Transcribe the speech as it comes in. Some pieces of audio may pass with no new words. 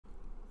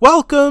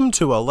Welcome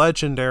to a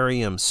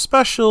Legendarium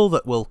special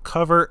that will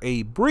cover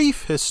a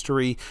brief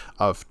history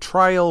of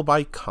trial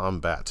by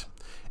combat.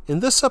 In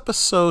this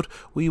episode,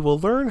 we will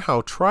learn how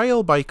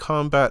trial by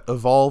combat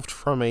evolved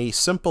from a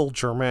simple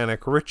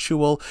Germanic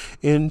ritual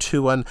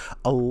into an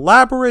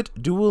elaborate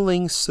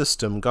dueling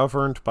system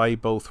governed by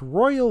both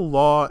royal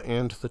law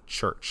and the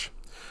church.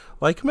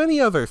 Like many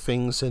other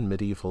things in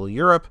medieval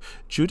Europe,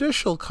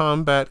 judicial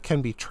combat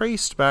can be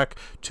traced back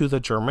to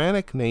the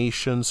Germanic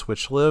nations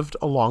which lived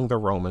along the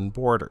Roman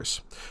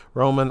borders.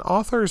 Roman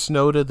authors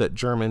noted that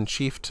German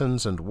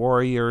chieftains and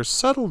warriors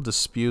settled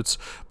disputes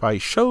by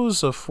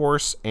shows of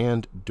force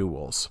and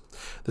duels.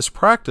 This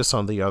practice,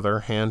 on the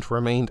other hand,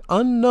 remained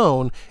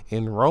unknown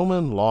in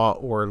Roman law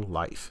or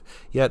life.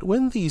 Yet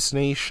when these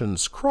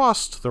nations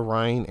crossed the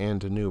Rhine and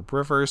Danube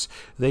rivers,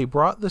 they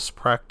brought this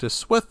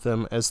practice with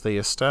them as they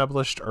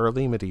established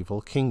early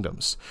medieval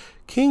kingdoms.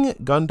 King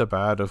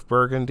Gundobad of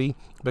Burgundy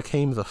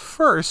became the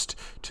first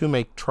to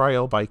make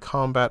trial by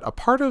combat a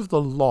part of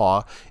the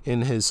law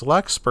in his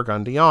Lex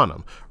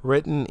Burgundianum,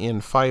 written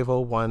in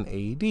 501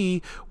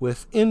 AD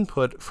with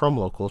input from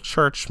local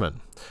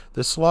churchmen.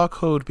 This law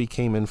code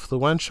became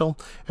influential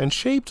and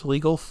shaped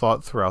legal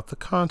thought throughout the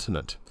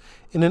continent.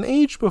 In an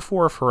age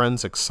before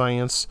forensic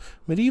science,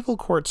 medieval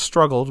courts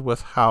struggled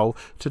with how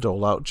to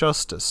dole out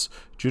justice.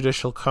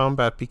 Judicial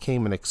combat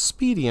became an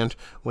expedient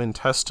when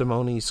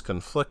testimonies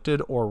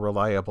conflicted or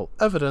reliable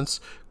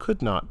evidence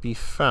could not be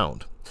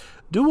found.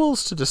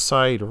 Duels to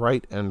decide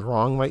right and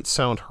wrong might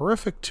sound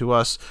horrific to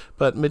us,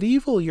 but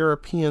medieval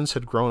Europeans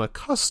had grown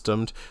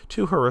accustomed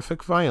to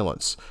horrific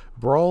violence.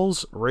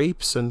 Brawls,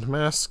 rapes, and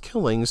mass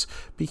killings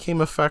became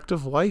a fact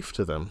of life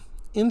to them.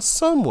 In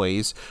some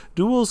ways,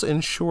 duels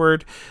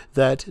ensured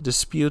that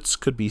disputes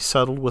could be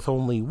settled with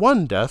only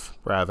one death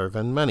rather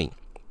than many.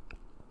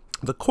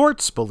 The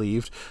courts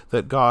believed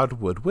that God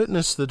would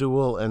witness the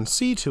duel and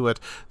see to it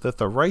that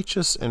the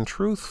righteous and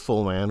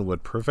truthful man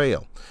would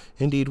prevail.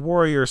 Indeed,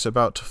 warriors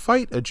about to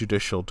fight a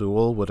judicial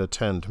duel would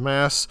attend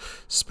Mass,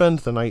 spend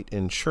the night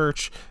in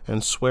church,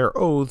 and swear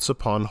oaths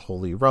upon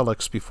holy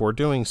relics before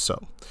doing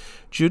so.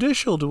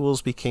 Judicial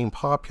duels became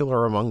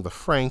popular among the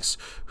Franks,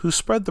 who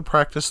spread the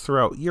practice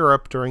throughout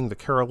Europe during the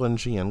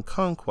Carolingian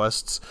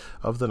conquests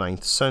of the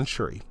 9th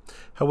century.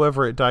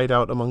 However, it died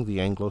out among the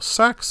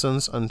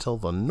Anglo-Saxons until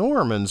the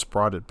Normans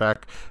brought it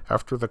back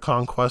after the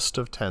conquest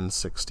of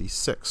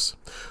 1066.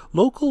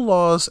 Local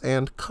laws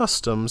and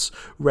customs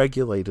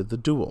regulated the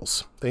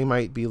duels. They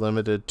might be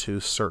limited to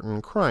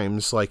certain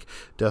crimes like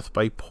death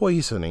by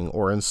poisoning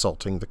or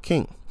insulting the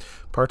king.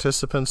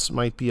 Participants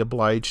might be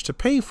obliged to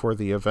pay for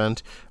the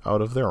event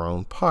out of their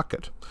own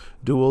pocket.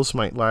 Duels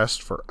might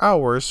last for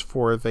hours,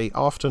 for they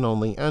often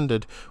only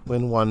ended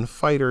when one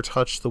fighter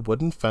touched the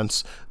wooden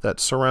fence that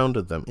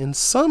surrounded them. In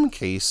some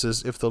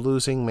cases, if the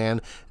losing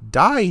man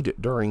died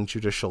during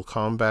judicial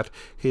combat,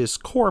 his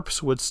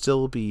corpse would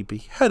still be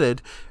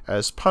beheaded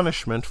as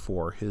punishment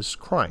for his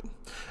crime.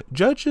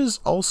 Judges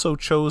also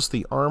chose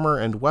the armor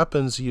and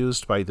weapons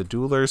used by the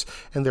duelers,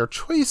 and their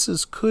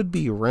choices could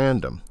be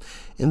random.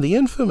 In the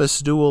infamous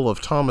duel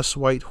of Thomas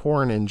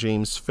Whitehorn and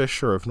James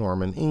Fisher of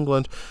Norman,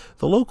 England,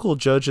 the local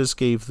judges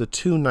gave the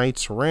two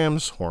knights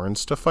ram's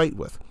horns to fight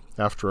with.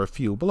 After a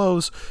few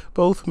blows,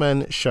 both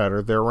men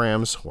shattered their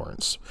ram's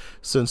horns.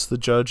 Since the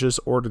judges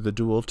ordered the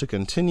duel to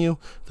continue,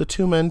 the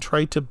two men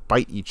tried to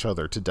bite each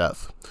other to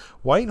death.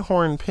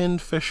 Whitehorn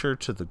pinned Fisher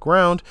to the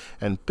ground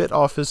and bit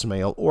off his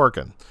male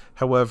organ.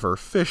 However,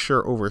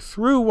 Fisher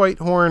overthrew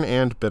Whitehorn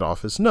and bit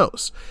off his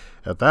nose.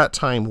 At that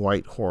time,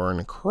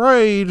 Whitehorn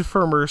cried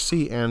for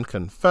mercy and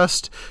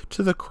confessed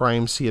to the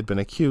crimes he had been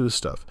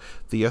accused of.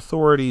 The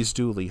authorities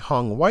duly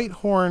hung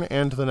Whitehorn,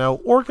 and the now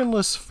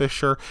organless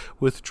Fisher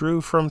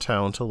withdrew from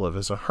town to live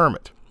as a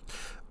hermit.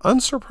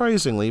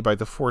 Unsurprisingly, by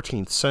the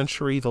 14th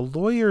century, the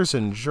lawyers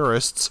and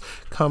jurists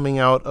coming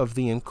out of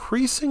the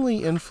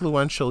increasingly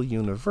influential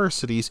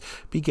universities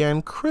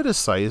began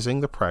criticizing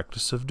the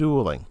practice of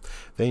dueling.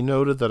 They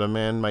noted that a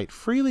man might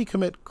freely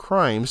commit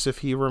crimes if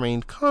he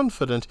remained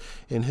confident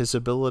in his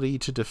ability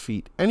to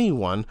defeat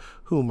anyone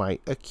who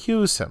might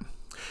accuse him.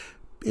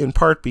 In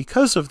part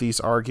because of these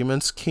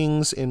arguments,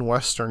 kings in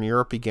Western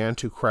Europe began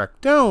to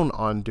crack down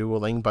on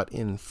dueling, but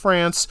in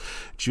France,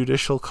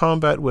 judicial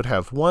combat would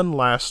have one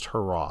last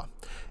hurrah.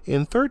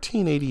 In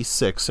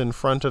 1386, in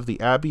front of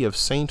the Abbey of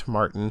Saint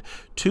Martin,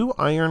 two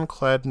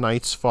ironclad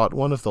knights fought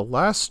one of the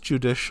last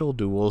judicial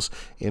duels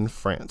in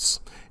France.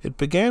 It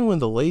began when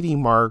the Lady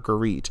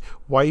Marguerite,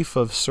 wife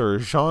of Sir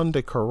Jean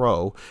de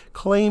Carreau,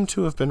 claimed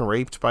to have been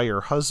raped by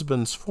her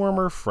husband's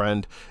former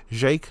friend,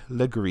 Jacques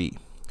Legris.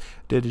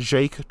 Did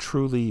Jacques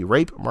truly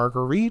rape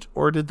Marguerite,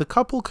 or did the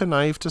couple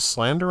connive to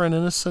slander an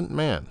innocent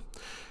man?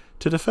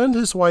 To defend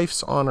his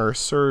wife's honor,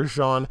 Sir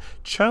Jean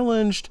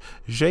challenged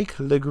Jacques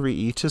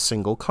Legris to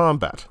single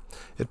combat.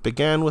 It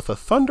began with a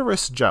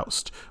thunderous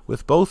joust,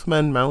 with both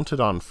men mounted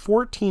on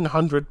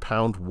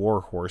 1,400-pound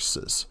war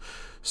horses.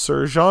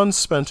 Sir John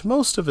spent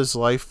most of his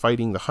life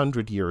fighting the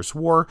 100 Years'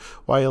 War,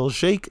 while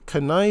Jake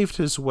connived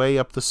his way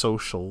up the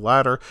social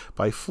ladder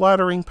by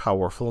flattering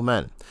powerful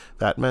men.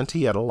 That meant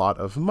he had a lot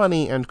of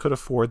money and could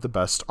afford the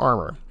best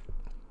armor.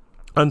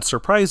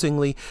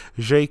 Unsurprisingly,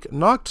 Jake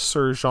knocked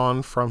Sir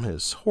John from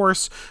his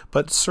horse,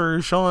 but Sir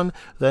John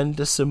then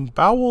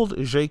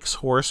disemboweled Jake's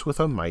horse with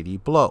a mighty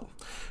blow.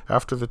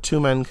 After the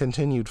two men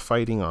continued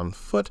fighting on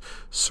foot,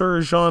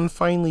 Sir John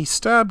finally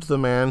stabbed the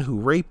man who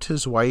raped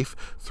his wife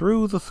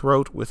through the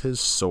throat with his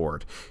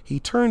sword. He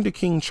turned to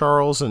King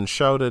Charles and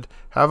shouted,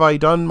 "Have I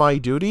done my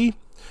duty?"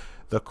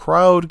 The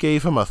crowd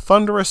gave him a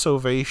thunderous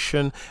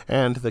ovation,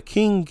 and the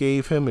king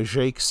gave him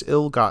Jake's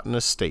ill-gotten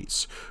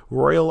estates.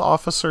 Royal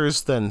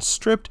officers then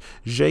stripped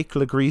Jake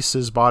le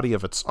Grise's body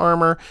of its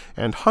armor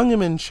and hung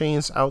him in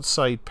chains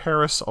outside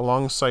Paris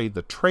alongside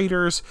the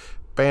traitors,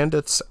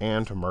 bandits,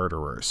 and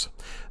murderers.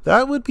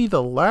 That would be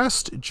the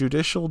last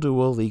judicial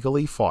duel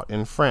legally fought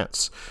in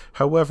France.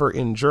 However,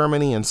 in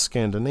Germany and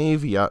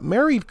Scandinavia,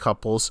 married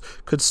couples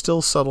could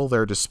still settle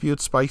their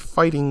disputes by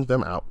fighting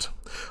them out.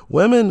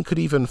 Women could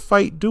even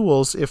fight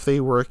duels if they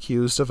were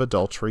accused of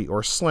adultery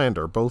or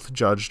slander, both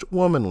judged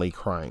womanly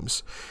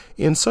crimes.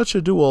 In such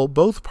a duel,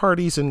 both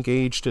parties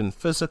engaged in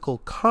physical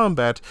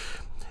combat,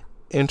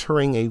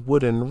 entering a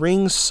wooden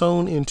ring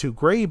sewn into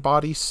gray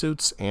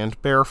bodysuits and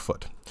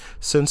barefoot.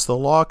 Since the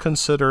law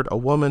considered a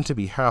woman to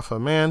be half a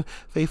man,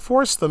 they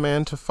forced the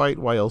man to fight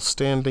while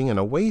standing in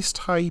a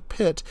waist-high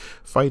pit,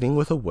 fighting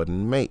with a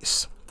wooden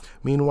mace.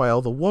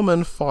 Meanwhile, the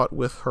woman fought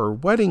with her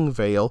wedding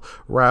veil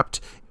wrapped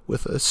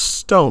with a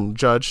stone,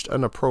 judged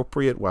an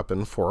appropriate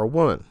weapon for a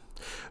woman.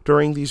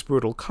 During these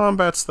brutal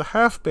combats, the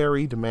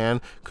half-buried man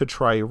could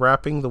try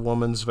wrapping the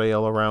woman's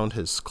veil around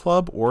his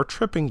club or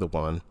tripping the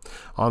woman.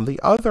 On the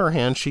other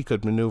hand, she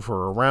could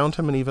maneuver around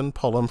him and even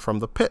pull him from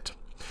the pit.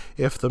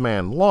 If the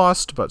man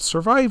lost but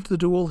survived the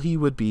duel, he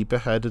would be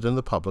beheaded in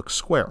the public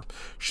square.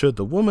 Should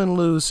the woman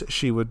lose,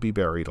 she would be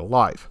buried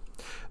alive.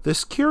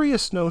 This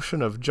curious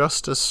notion of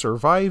justice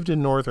survived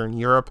in Northern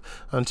Europe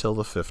until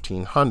the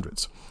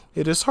 1500s.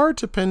 It is hard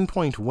to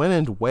pinpoint when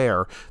and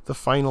where the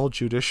final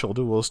judicial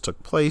duels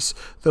took place,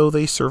 though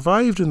they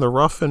survived in the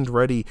rough and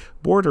ready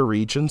border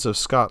regions of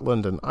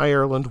Scotland and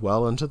Ireland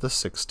well into the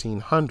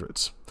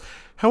 1600s.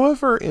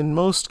 However, in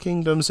most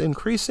kingdoms,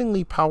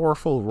 increasingly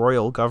powerful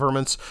royal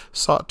governments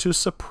sought to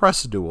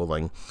suppress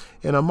dueling.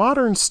 In a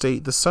modern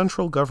state, the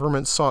central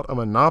government sought a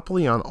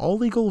monopoly on all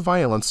legal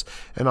violence,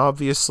 and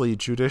obviously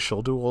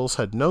judicial duels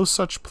had no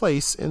such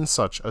place in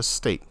such a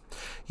state.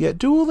 Yet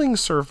dueling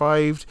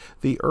survived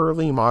the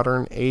early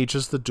modern age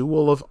as the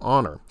duel of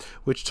honor,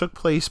 which took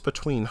place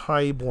between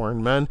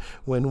high-born men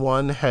when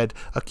one had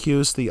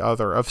accused the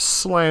other of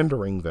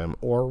slandering them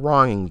or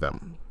wronging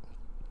them.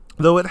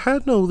 Though it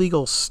had no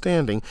legal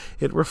standing,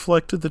 it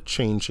reflected the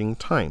changing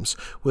times,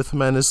 with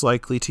men as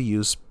likely to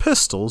use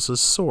pistols as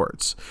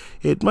swords.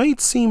 It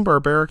might seem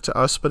barbaric to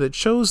us, but it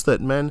shows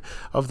that men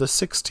of the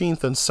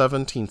 16th and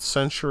 17th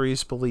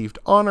centuries believed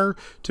honor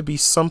to be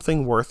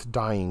something worth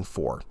dying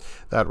for.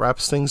 That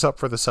wraps things up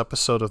for this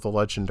episode of the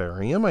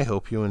Legendarium. I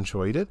hope you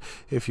enjoyed it.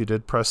 If you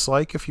did, press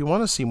like. If you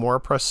want to see more,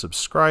 press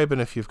subscribe.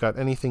 And if you've got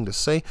anything to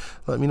say,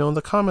 let me know in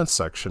the comments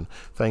section.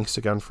 Thanks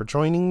again for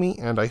joining me,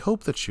 and I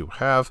hope that you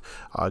have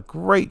a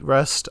great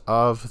rest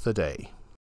of the day.